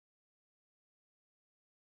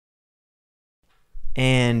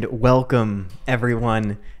And welcome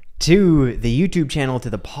everyone to the YouTube channel, to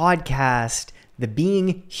the podcast, the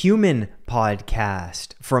Being Human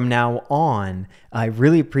podcast. From now on, I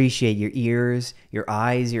really appreciate your ears, your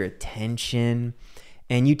eyes, your attention,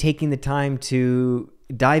 and you taking the time to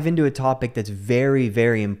dive into a topic that's very,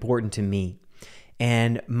 very important to me.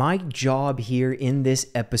 And my job here in this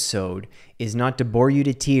episode is not to bore you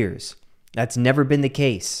to tears. That's never been the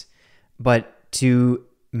case, but to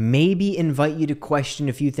maybe invite you to question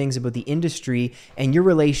a few things about the industry and your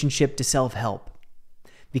relationship to self-help.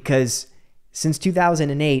 Because since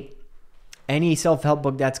 2008, any self-help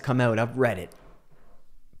book that's come out, I've read it.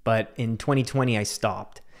 But in 2020, I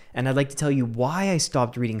stopped. And I'd like to tell you why I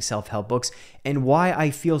stopped reading self-help books and why I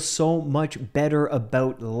feel so much better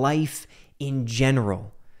about life in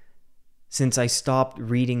general since I stopped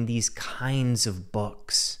reading these kinds of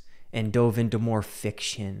books and dove into more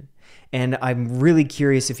fiction. And I'm really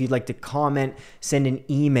curious if you'd like to comment, send an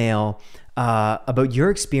email about your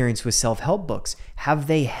experience with self-help books. Have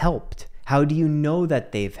they helped? How do you know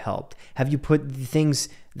that they've helped? Have you put the things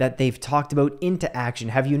that they've talked about into action?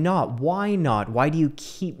 Have you not? Why not? Why do you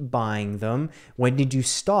keep buying them? When did you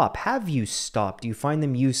stop? Have you stopped? Do you find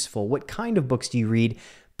them useful? What kind of books do you read?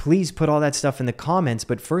 Please put all that stuff in the comments.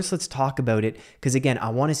 But first, let's talk about it. Because again, I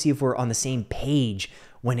want to see if we're on the same page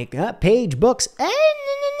when it page books.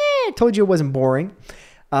 I told you it wasn't boring.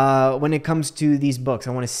 When it comes to these books,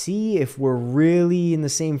 I want to see if we're really in the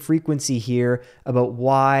same frequency here about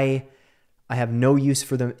why I have no use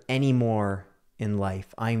for them anymore in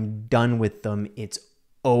life. I'm done with them. It's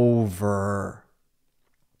over.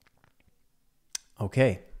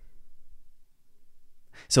 Okay.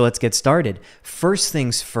 So let's get started. First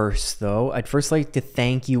things first, though, I'd first like to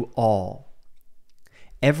thank you all.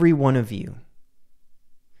 Every one of you.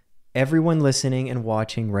 Everyone listening and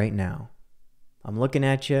watching right now. I'm looking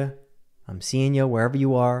at you. I'm seeing you wherever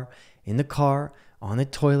you are, in the car, on the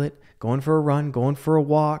toilet, going for a run, going for a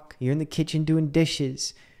walk. You're in the kitchen doing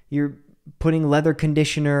dishes. You're putting leather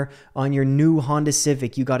conditioner on your new Honda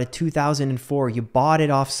Civic. You got a 2004. You bought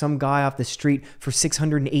it off some guy off the street for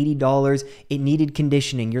 $680. It needed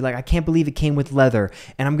conditioning. You're like, I can't believe it came with leather,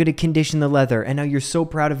 and I'm going to condition the leather. And now you're so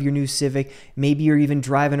proud of your new Civic. Maybe you're even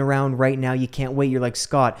driving around right now. You can't wait. You're like,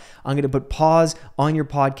 Scott, I'm going to put pause on your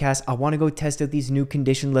podcast. I want to go test out these new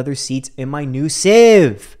conditioned leather seats in my new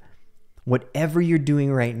Civ. Whatever you're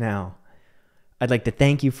doing right now, I'd like to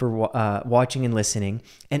thank you for watching and listening,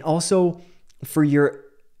 and also for your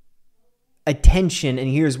attention. And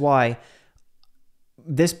here's why.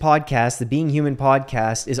 This podcast, the Being Human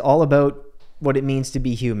podcast, is all about what it means to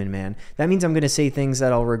be human, man. That means I'm going to say things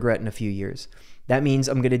that I'll regret in a few years. That means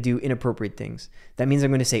I'm going to do inappropriate things. That means I'm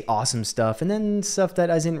going to say awesome stuff and then stuff that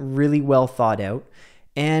isn't really well thought out.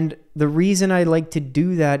 And the reason I like to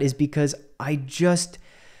do that is because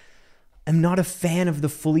I'm not a fan of the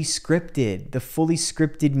fully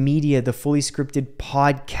scripted media, the fully scripted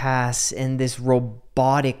podcasts, and this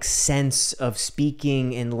robotic sense of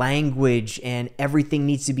speaking and language, and everything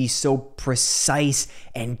needs to be so precise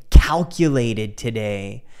and calculated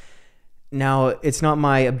today. Now, it's not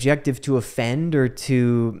my objective to offend or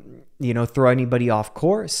to, throw anybody off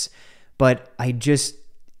course, but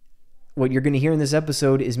what you're going to hear in this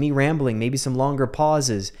episode is me rambling, maybe some longer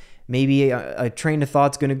pauses. Maybe a train of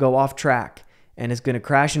thought's going to go off track and it's going to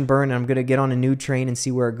crash and burn, and I'm going to get on a new train and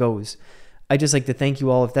see where it goes. I just like to thank you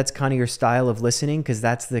all if that's kind of your style of listening, because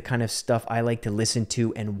that's the kind of stuff I like to listen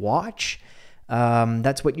to and watch.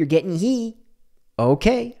 That's what you're getting here.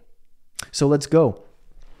 Okay, so let's go.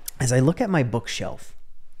 As I look at my bookshelf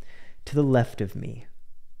to the left of me,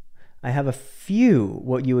 I have a few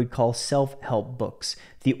what you would call self-help books.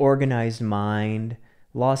 The Organized Mind,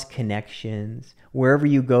 Lost Connections, Wherever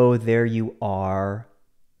You Go, There You Are.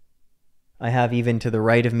 I have even to the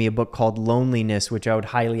right of me a book called Loneliness, which I would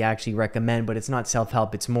highly actually recommend, but it's not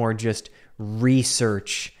self-help. It's more just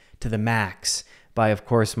research to the max by, of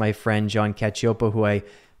course, my friend John Cacioppo, who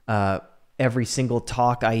every single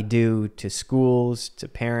talk I do to schools, to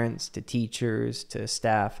parents, to teachers, to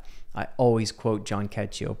staff, I always quote John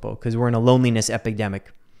Cacioppo because we're in a loneliness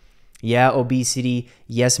epidemic. Yeah, obesity.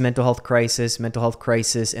 Yes, mental health crisis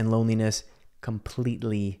and loneliness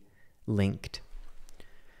completely linked.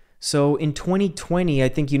 So in 2020, I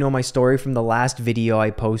think you know my story from the last video I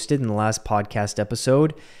posted in the last podcast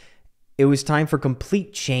episode. It was time for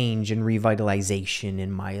complete change and revitalization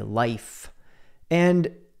in my life.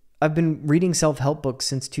 And I've been reading self-help books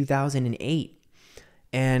since 2008.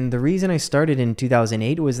 And the reason I started in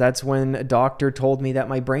 2008 was that's when a doctor told me that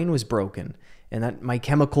my brain was broken and that my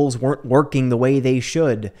chemicals weren't working the way they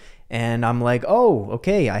should. And I'm like, oh,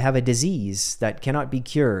 okay, I have a disease that cannot be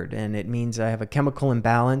cured. And it means I have a chemical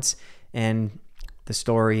imbalance. And the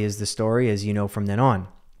story is the story, as you know, from then on.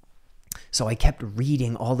 So I kept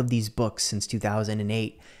reading all of these books since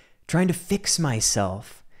 2008, trying to fix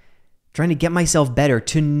myself, trying to get myself better,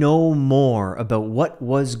 to know more about what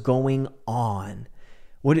was going on.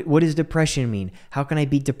 What does depression mean? How can I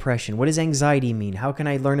beat depression? What does anxiety mean? How can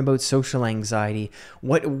I learn about social anxiety?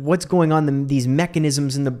 What's going on, these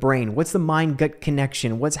mechanisms in the brain? What's the mind-gut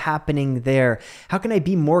connection? What's happening there? How can I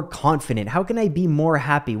be more confident? How can I be more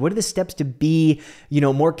happy? What are the steps to be,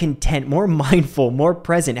 more content, more mindful, more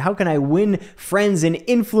present? How can I win friends and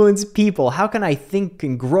influence people? How can I think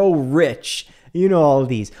and grow rich? All of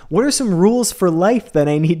these. What are some rules for life that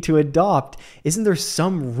I need to adopt? Isn't there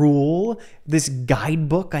some rule, this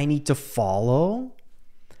guidebook I need to follow?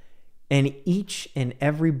 And each and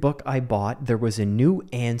every book I bought, there was a new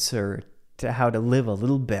answer to how to live a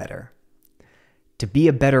little better, to be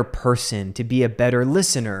a better person, to be a better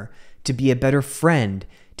listener, to be a better friend,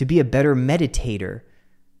 to be a better meditator,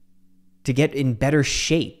 to get in better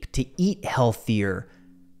shape, to eat healthier,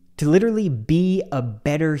 to literally be a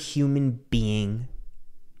better human being.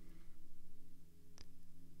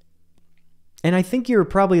 And I think you're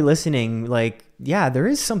probably listening like, yeah, there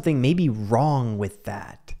is something maybe wrong with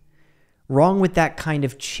that. Wrong with that kind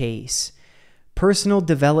of chase. Personal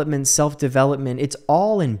development, self-development, it's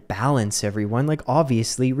all in balance, everyone. Like,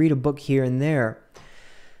 obviously, read a book here and there.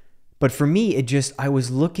 But for me, I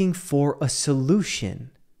was looking for a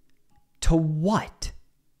solution. To what?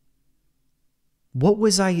 What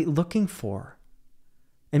was I looking for?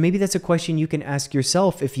 And maybe that's a question you can ask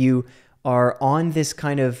yourself if you are on this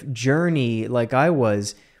kind of journey like I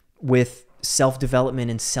was with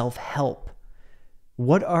self-development and self-help.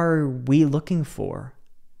 What are we looking for?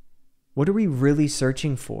 What are we really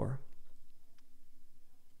searching for?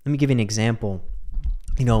 Let me give you an example.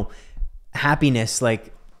 Happiness,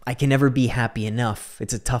 like, I can never be happy enough.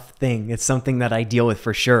 It's a tough thing. It's something that I deal with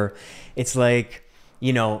for sure. It's like,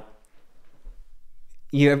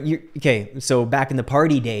 okay, so back in the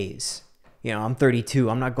party days, I'm 32.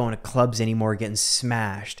 I'm not going to clubs anymore getting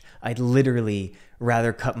smashed. I'd literally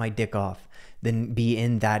rather cut my dick off than be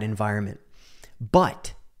in that environment.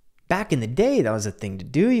 But back in the day, that was a thing to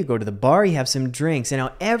do. You go to the bar, you have some drinks. And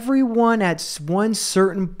now everyone at one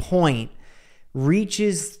certain point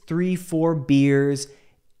reaches 3-4 beers,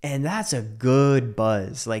 and that's a good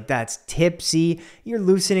buzz. Like, that's tipsy. You're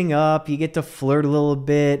loosening up. You get to flirt a little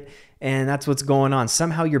bit. And that's what's going on.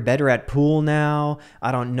 Somehow you're better at pool now.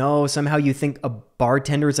 I don't know. Somehow you think a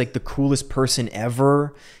bartender is like the coolest person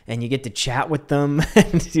ever, and you get to chat with them.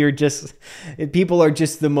 And people are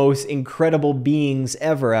just the most incredible beings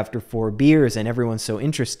ever after 4 beers, and everyone's so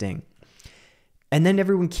interesting. And then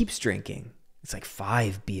everyone keeps drinking. It's like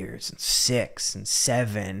 5 beers and 6 and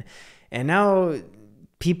 7. And now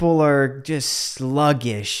people are just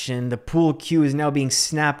sluggish, and the pool cue is now being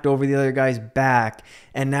snapped over the other guy's back.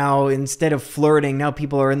 And now, instead of flirting, now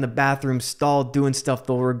people are in the bathroom stall doing stuff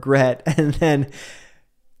they'll regret. And then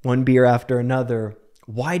 1 beer after another.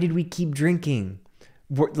 Why did we keep drinking?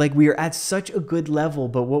 We are at such a good level,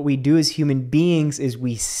 but what we do as human beings is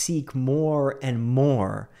we seek more and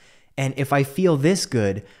more. And if I feel this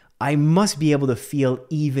good, I must be able to feel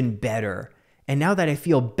even better. And now that I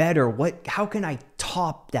feel better, how can I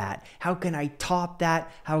top that? How can I top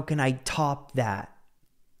that? How can I top that?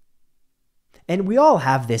 And we all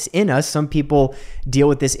have this in us. Some people deal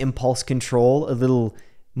with this impulse control a little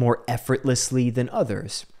more effortlessly than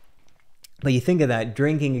others. But you think of that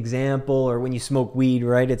drinking example, or when you smoke weed,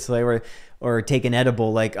 right? It's like, or take an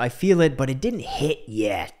edible, like, I feel it, but it didn't hit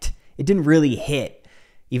yet. It didn't really hit.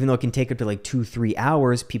 Even though it can take up to like 2-3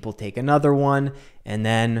 hours, people take another one, and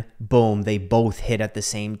then boom, they both hit at the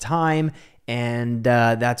same time. And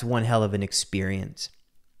that's one hell of an experience.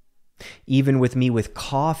 Even with me with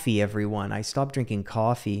coffee, everyone, I stopped drinking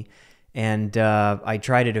coffee, and I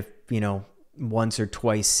tried it, once or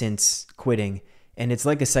twice since quitting. And it's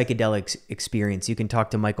like a psychedelic experience. You can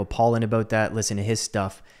talk to Michael Pollan about that, listen to his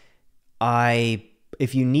stuff.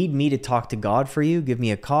 If you need me to talk to God for you, give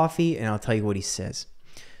me a coffee and I'll tell you what he says.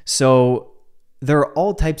 So there are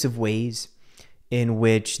all types of ways in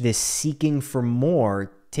which this seeking for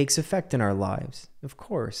more takes effect in our lives. Of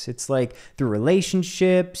course, it's like through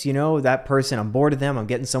relationships, that person, I'm bored of them. I'm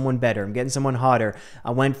getting someone better. I'm getting someone hotter.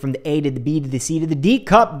 I went from the A to the B to the C to the D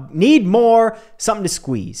cup, need more, something to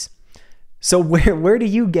squeeze. So where do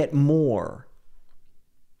you get more?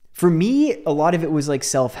 For me, a lot of it was like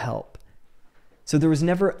self-help. So there was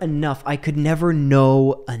never enough. I could never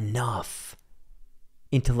know enough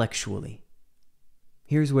intellectually.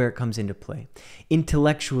 Here's where it comes into play.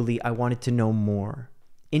 Intellectually, I wanted to know more.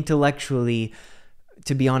 Intellectually,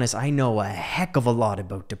 to be honest, I know a heck of a lot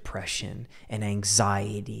about depression and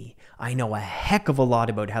anxiety. I know a heck of a lot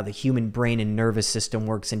about how the human brain and nervous system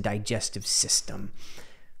works and digestive system.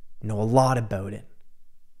 I know a lot about it.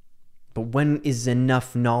 But when is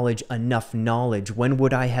enough knowledge enough knowledge? When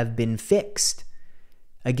would I have been fixed?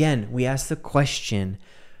 Again, we ask the question,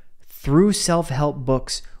 through self-help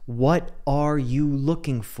books, what are you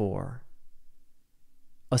looking for?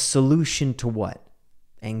 A solution to what?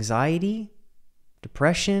 Anxiety?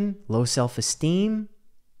 Depression? Low self-esteem?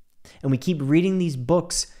 And we keep reading these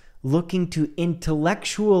books looking to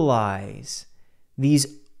intellectualize these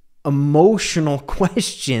emotional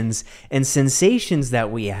questions and sensations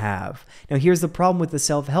that we have. Now, here's the problem with the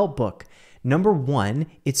self-help book. Number one,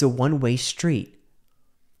 it's a one-way street.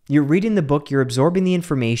 You're reading the book, you're absorbing the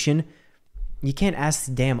information. You can't ask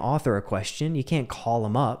the damn author a question. You can't call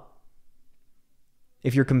him up.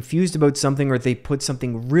 If you're confused about something or they put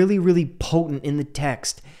something really, really potent in the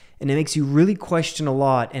text and it makes you really question a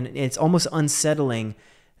lot and it's almost unsettling,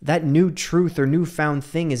 that new truth or newfound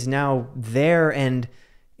thing is now there and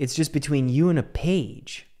it's just between you and a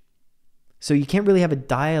page. So you can't really have a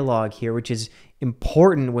dialogue here, which is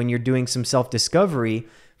important when you're doing some self-discovery.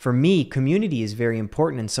 For me, community is very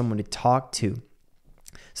important and someone to talk to.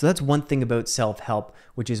 So that's one thing about self-help,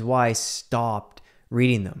 which is why I stopped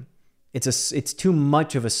reading them. It's too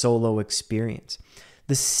much of a solo experience.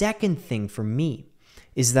 The second thing for me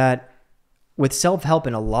is that with self-help,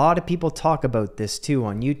 and a lot of people talk about this too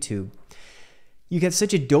on YouTube, you get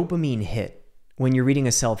such a dopamine hit when you're reading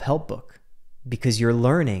a self-help book because you're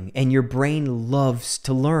learning and your brain loves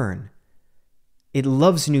to learn. It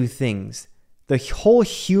loves new things. The whole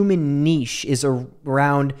human niche is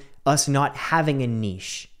around us not having a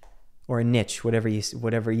niche or a niche, whatever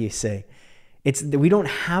you say. We don't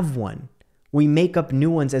have one. We make up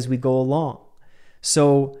new ones as we go along.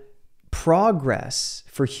 So progress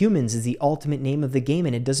for humans is the ultimate name of the game,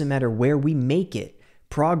 and it doesn't matter where we make it.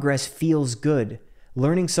 Progress feels good.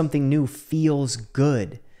 Learning something new feels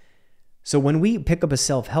good. So when we pick up a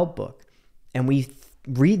self-help book and we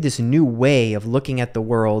read this new way of looking at the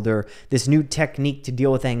world or this new technique to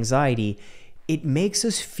deal with anxiety, it makes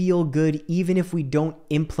us feel good even if we don't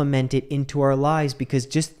implement it into our lives, because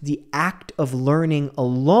just the act of learning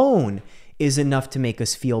alone is enough to make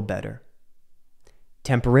us feel better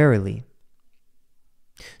temporarily.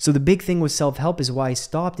 So the big thing with self-help is why I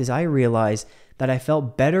stopped, is I realized that I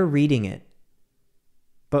felt better reading it,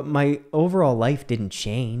 but my overall life didn't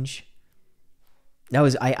change.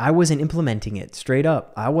 I wasn't implementing it straight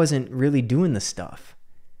up. I wasn't really doing the stuff.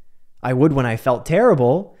 I would when I felt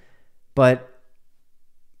terrible, but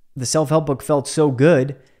the self-help book felt so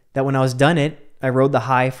good that when I was done it, I rode the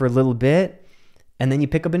high for a little bit, and then you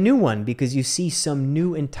pick up a new one because you see some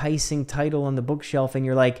new enticing title on the bookshelf and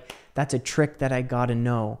you're like, that's a trick that I gotta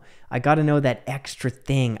know. I gotta know that extra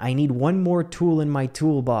thing. I need one more tool in my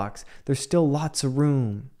toolbox. There's still lots of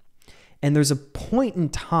room. And there's a point in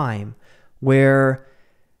time where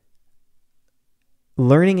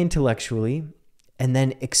learning intellectually and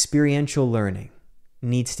then experiential learning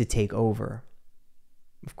needs to take over.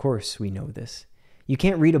 Of course, we know this. You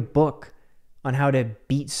can't read a book on how to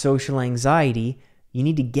beat social anxiety. You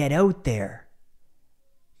need to get out there.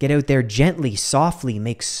 Get out there gently, softly,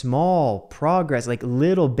 make small progress, like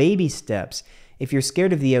little baby steps. If you're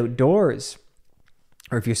scared of the outdoors,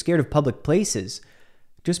 or if you're scared of public places,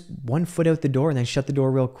 just one foot out the door and then shut the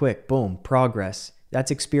door real quick. Boom, progress.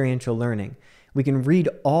 That's experiential learning. We can read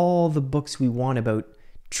all the books we want about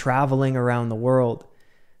traveling around the world,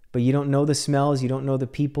 but you don't know the smells, you don't know the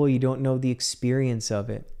people, you don't know the experience of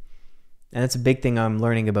it. And that's a big thing I'm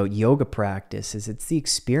learning about yoga practice, is it's the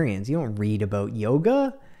experience. You don't read about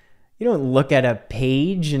yoga. You don't look at a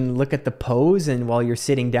page and look at the pose and while you're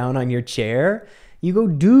sitting down on your chair. You go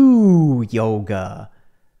do yoga.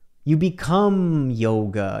 You become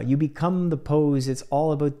yoga. You become the pose. It's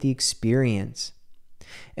all about the experience.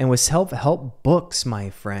 And with self-help books, my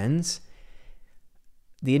friends,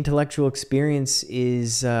 the intellectual experience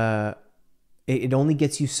is, it only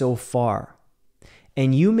gets you so far.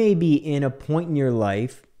 And you may be in a point in your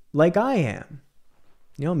life like I am.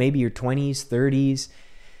 You know, maybe your 20s, 30s,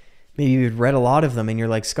 maybe you've read a lot of them and you're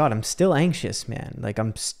like, Scott, I'm still anxious, man. Like,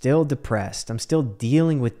 I'm still depressed. I'm still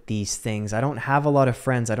dealing with these things. I don't have a lot of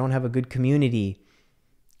friends. I don't have a good community.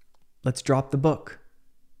 Let's drop the book.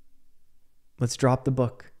 Let's drop the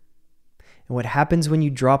book. And what happens when you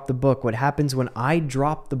drop the book, what happens when I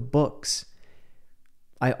drop the books,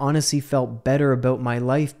 I honestly felt better about my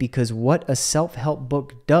life, because what a self-help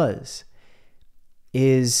book does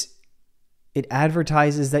is it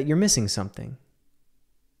advertises that you're missing something.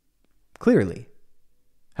 Clearly.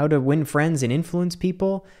 How to win friends and influence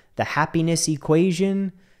people, the happiness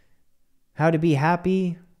equation, how to be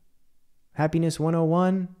happy, happiness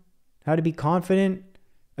 101, how to be confident,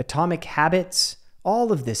 atomic habits,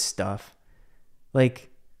 all of this stuff. Like,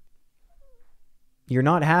 you're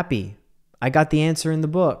not happy. I got the answer in the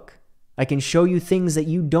book. I can show you things that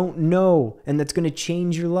you don't know and that's going to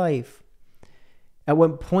change your life. At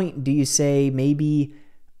what point do you say, maybe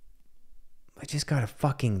I just got to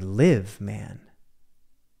fucking live, man?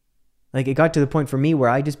 Like, it got to the point for me where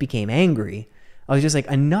I just became angry. I was just like,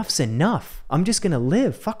 enough's enough. I'm just going to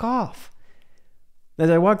live. Fuck off. As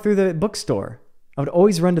I walked through the bookstore, I would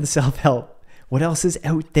always run to the self-help. What else is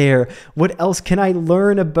out there? What else can I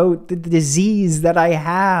learn about the disease that I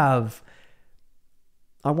have?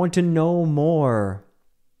 I want to know more.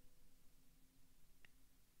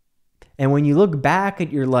 And when you look back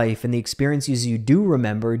at your life and the experiences you do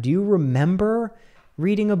you remember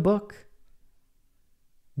reading a book?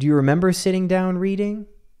 Do you remember sitting down reading?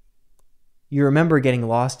 You remember getting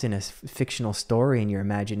lost in a fictional story in your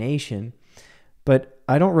imagination. But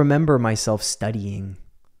I don't remember myself studying.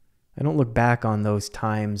 I don't look back on those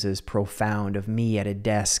times as profound of me at a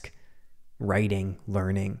desk, writing,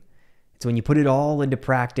 learning. It's when you put it all into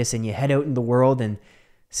practice and you head out in the world and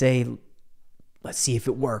say, let's see if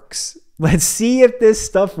it works. Let's see if this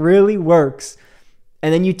stuff really works.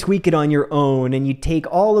 And then you tweak it on your own and you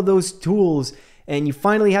take all of those tools and you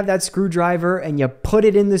finally have that screwdriver and you put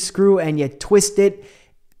it in the screw and you twist it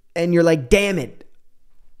and you're like, damn it,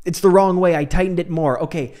 it's the wrong way. I tightened it more.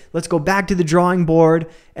 Okay, let's go back to the drawing board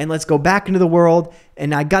and let's go back into the world.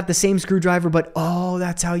 And I got the same screwdriver, but oh,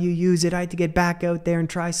 that's how you use it. I had to get back out there and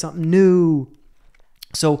try something new.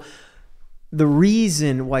 So the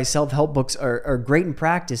reason why self-help books are great in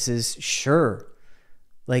practice is, sure,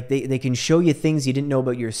 like they can show you things you didn't know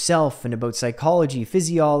about yourself and about psychology,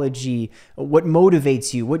 physiology, what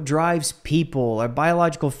motivates you, what drives people, our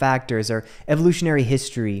biological factors, our evolutionary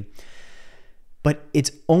history. But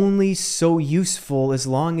it's only so useful as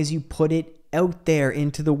long as you put it out there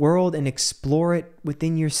into the world and explore it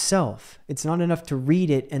within yourself. It's not enough to read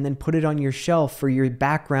it and then put it on your shelf for your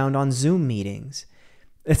background on Zoom meetings.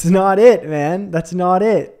 It's not it, man. That's not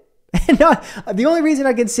it. And the only reason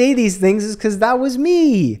I can say these things is because that was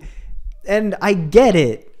me. And I get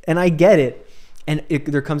it. And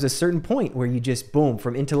there comes a certain point where you just, boom,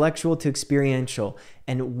 from intellectual to experiential.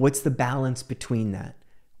 And what's the balance between that?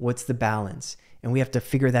 What's the balance? And we have to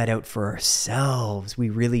figure that out for ourselves. We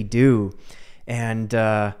really do. And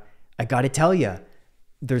I got to tell you,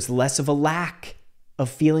 there's less of a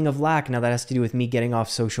feeling of lack. Now that has to do with me getting off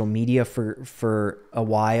social media for a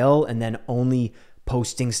while and then only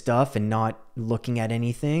posting stuff and not looking at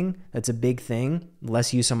anything. That's a big thing.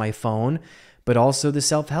 Less use on my phone, but also the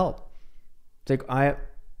self-help. It's like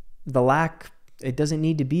the lack, it doesn't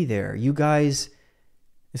need to be there. You guys,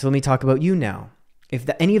 so let me talk about you now. If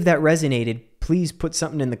any of that resonated, please put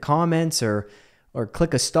something in the comments or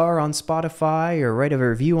click a star on Spotify or write a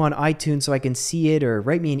review on iTunes so I can see it, or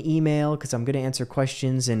write me an email because I'm going to answer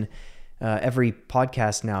questions in every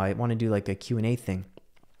podcast now. I want to do like a Q&A thing.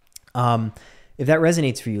 If that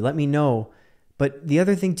resonates for you, let me know. But the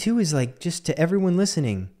other thing too is, like, just to everyone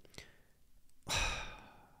listening,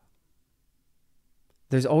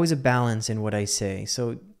 there's always a balance in what I say.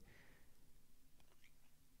 So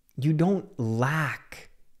you don't lack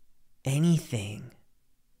anything.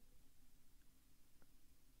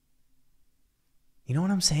 You know what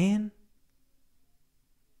I'm saying?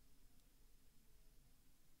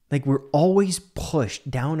 Like, we're always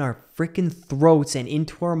pushed down our freaking throats and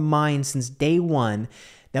into our minds since day one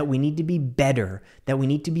that we need to be better, that we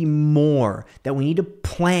need to be more, that we need to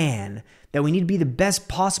plan, that we need to be the best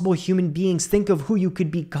possible human beings. Think of who you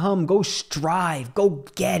could become. Go strive. Go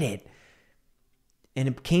get it. And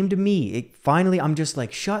it came to me. Finally, I'm just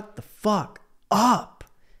like, shut the fuck up.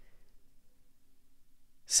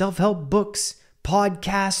 Self-help books,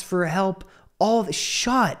 podcasts for help, all this.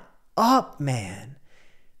 Shut up, man.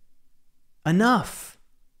 Enough.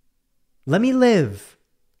 Let me live.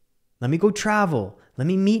 Let me go travel. Let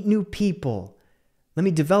me meet new people. Let me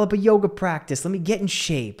develop a yoga practice. Let me get in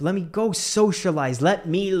shape. Let me go socialize. Let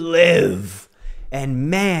me live. And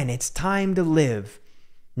man, it's time to live.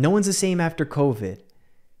 No one's the same after COVID.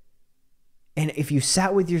 And if you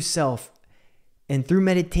sat with yourself and through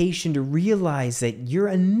meditation to realize that you're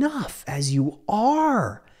enough as you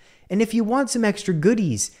are. And if you want some extra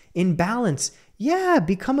goodies in balance, yeah,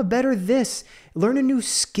 become a better this. Learn a new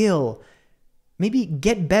skill. Maybe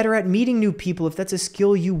get better at meeting new people if that's a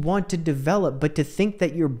skill you want to develop. But to think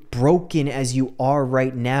that you're broken as you are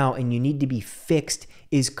right now and you need to be fixed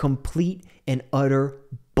is complete and utter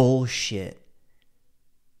bullshit.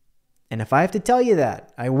 And if I have to tell you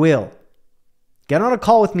that, I will. Get on a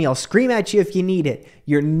call with me. I'll scream at you if you need it.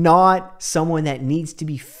 You're not someone that needs to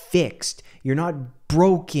be fixed. You're not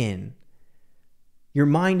broken. Your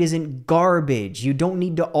mind isn't garbage. You don't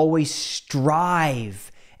need to always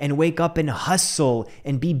strive and wake up and hustle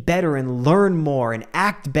and be better and learn more and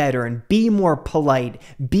act better and be more polite,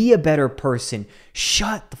 be a better person.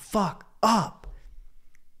 Shut the fuck up.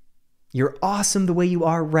 You're awesome the way you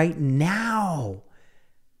are right now.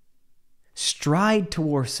 Stride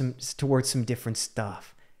towards some different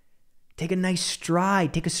stuff. Take a nice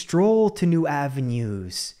stride. Take a stroll to new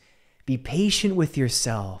avenues. Be patient with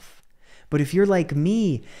yourself. But if you're like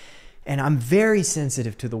me, and I'm very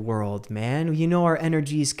sensitive to the world, man. You know, our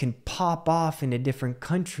energies can pop off into different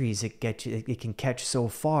countries. It can catch so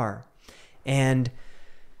far. And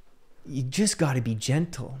you just got to be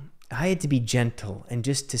gentle. I had to be gentle and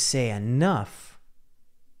just to say enough.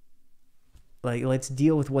 Like, let's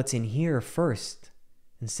deal with what's in here first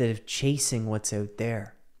instead of chasing what's out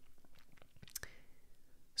there.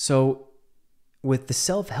 So with the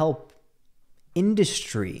self-help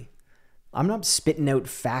industry, I'm not spitting out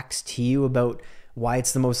facts to you about why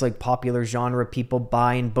it's the most like popular genre people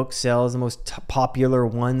buy in book sales, the most popular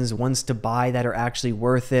ones to buy that are actually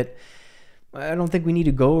worth it. I don't think we need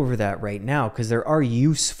to go over that right now because there are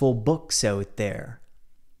useful books out there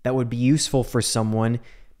that would be useful for someone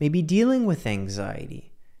maybe dealing with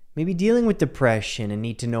anxiety, maybe dealing with depression and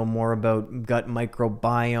need to know more about gut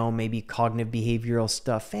microbiome, maybe cognitive behavioral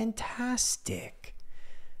stuff. Fantastic.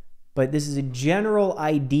 But this is a general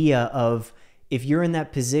idea of if you're in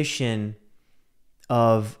that position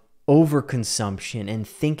of overconsumption and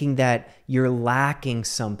thinking that you're lacking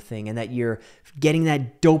something and that you're getting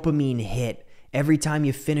that dopamine hit every time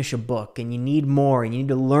you finish a book and you need more and you need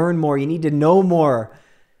to learn more, you need to know more.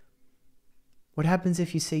 What happens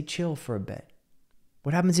if you say chill for a bit?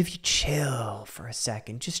 What happens if you chill for a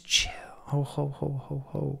second? Just chill. Ho, ho, ho, ho,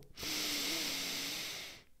 ho.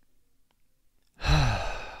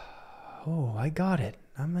 Oh, I got it.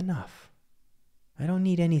 I'm enough. I don't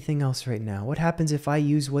need anything else right now. What happens if I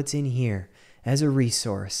use what's in here as a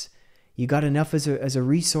resource? You got enough as a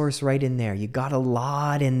resource right in there. You got a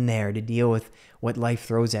lot in there to deal with what life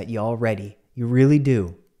throws at you already. You really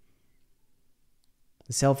do.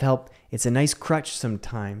 Self-help, it's a nice crutch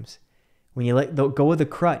sometimes. When you let go of the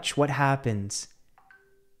crutch, what happens?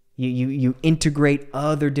 You integrate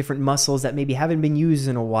other different muscles that maybe haven't been used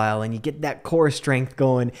in a while, and you get that core strength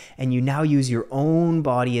going, and you now use your own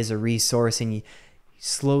body as a resource, and you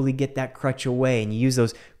slowly get that crutch away, and you use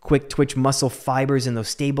those quick twitch muscle fibers and those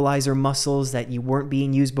stabilizer muscles that you weren't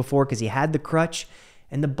being used before because you had the crutch,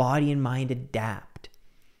 and the body and mind adapt.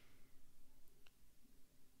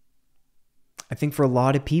 I think for a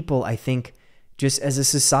lot of people, I think just as a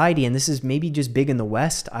society, and this is maybe just big in the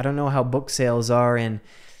West, I don't know how book sales are in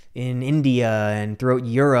India and throughout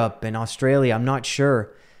Europe and Australia, I'm not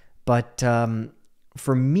sure. But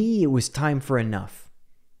for me, it was time for enough.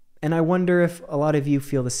 And I wonder if a lot of you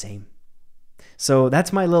feel the same. So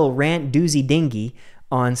that's my little rant doozy dingy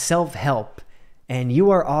on self-help. And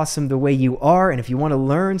you are awesome the way you are. And if you want to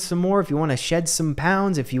learn some more, if you want to shed some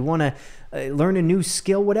pounds, if you want to learn a new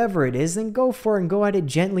skill, whatever it is, then go for it and go at it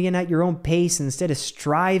gently and at your own pace. Instead of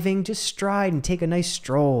striving, just stride and take a nice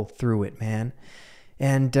stroll through it, man.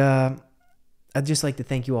 And I'd just like to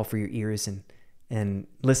thank you all for your ears and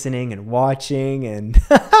listening and watching. And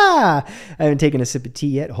I haven't taken a sip of tea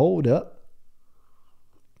yet. Hold up.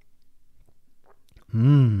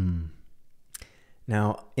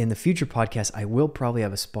 Now, in the future podcast, I will probably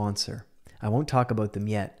have a sponsor. I won't talk about them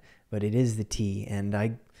yet, but it is the tea.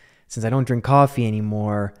 And since I don't drink coffee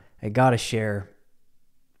anymore, I got to share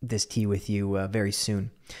this tea with you very soon.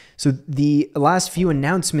 So the last few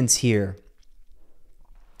announcements here.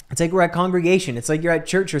 It's like we're at congregation. It's like you're at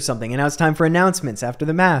church or something. And now it's time for announcements after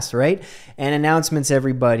the Mass, right? And announcements,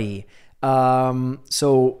 everybody.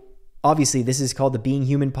 So obviously, this is called the Being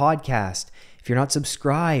Human podcast. If you're not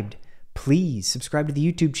subscribed, please subscribe to the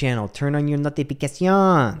YouTube channel. Turn on your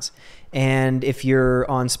notifications. And if you're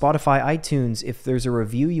on Spotify, iTunes, if there's a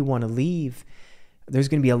review you want to leave, there's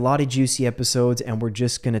going to be a lot of juicy episodes, and we're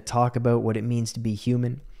just going to talk about what it means to be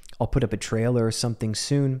human. I'll put up a trailer or something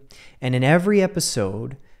soon. And in every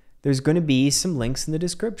episode, there's going to be some links in the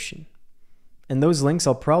description. And those links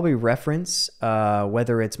I'll probably reference,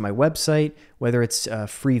 whether it's my website, whether it's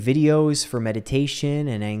free videos for meditation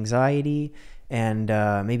and anxiety, and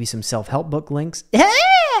maybe some self-help book links.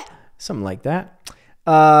 something like that.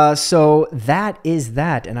 So that is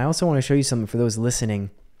that. And I also want to show you something for those listening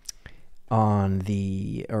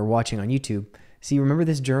or watching on YouTube. See, remember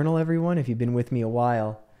this journal, everyone? If you've been with me a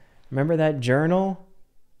while, remember that journal?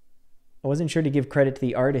 I wasn't sure to give credit to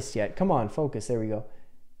the artist yet. Come on, focus. There we go.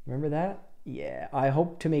 Remember that? Yeah, I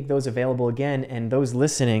hope to make those available again. And those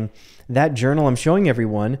listening, that journal I'm showing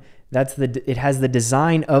everyone, it has the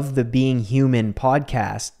design of the Being Human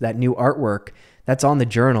podcast, that new artwork. That's on the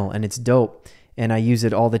journal, and it's dope. And I use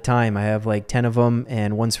it all the time. I have like 10 of them,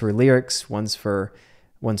 and one's for lyrics, one's for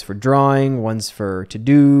drawing, one's for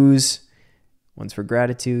to-dos, one's for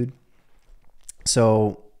gratitude.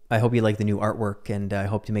 So I hope you like the new artwork, and I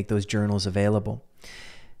hope to make those journals available.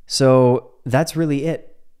 So that's really it.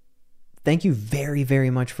 Thank you very, very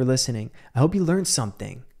much for listening. I hope you learned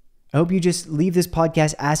something. I hope you just leave this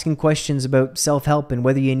podcast asking questions about self-help and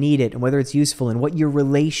whether you need it and whether it's useful and what your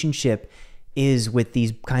relationship is with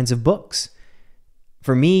these kinds of books.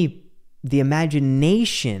 For me, the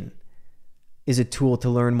imagination is a tool to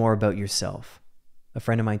learn more about yourself. A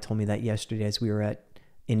friend of mine told me that yesterday as we were at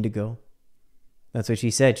Indigo. That's what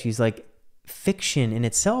she said. She's like, fiction in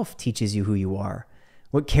itself teaches you who you are.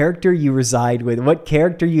 What character you reside with, what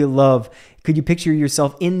character you love. Could you picture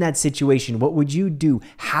yourself in that situation? What would you do?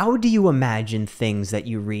 How do you imagine things that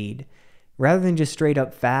you read? Rather than just straight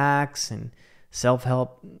up facts and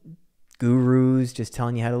self-help gurus just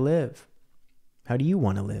telling you how to live. How do you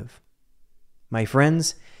want to live? My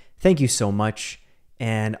friends, thank you so much.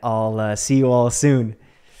 And I'll see you all soon.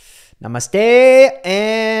 Namaste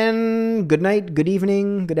and good night, good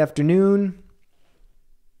evening, good afternoon.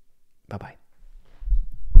 Bye-bye.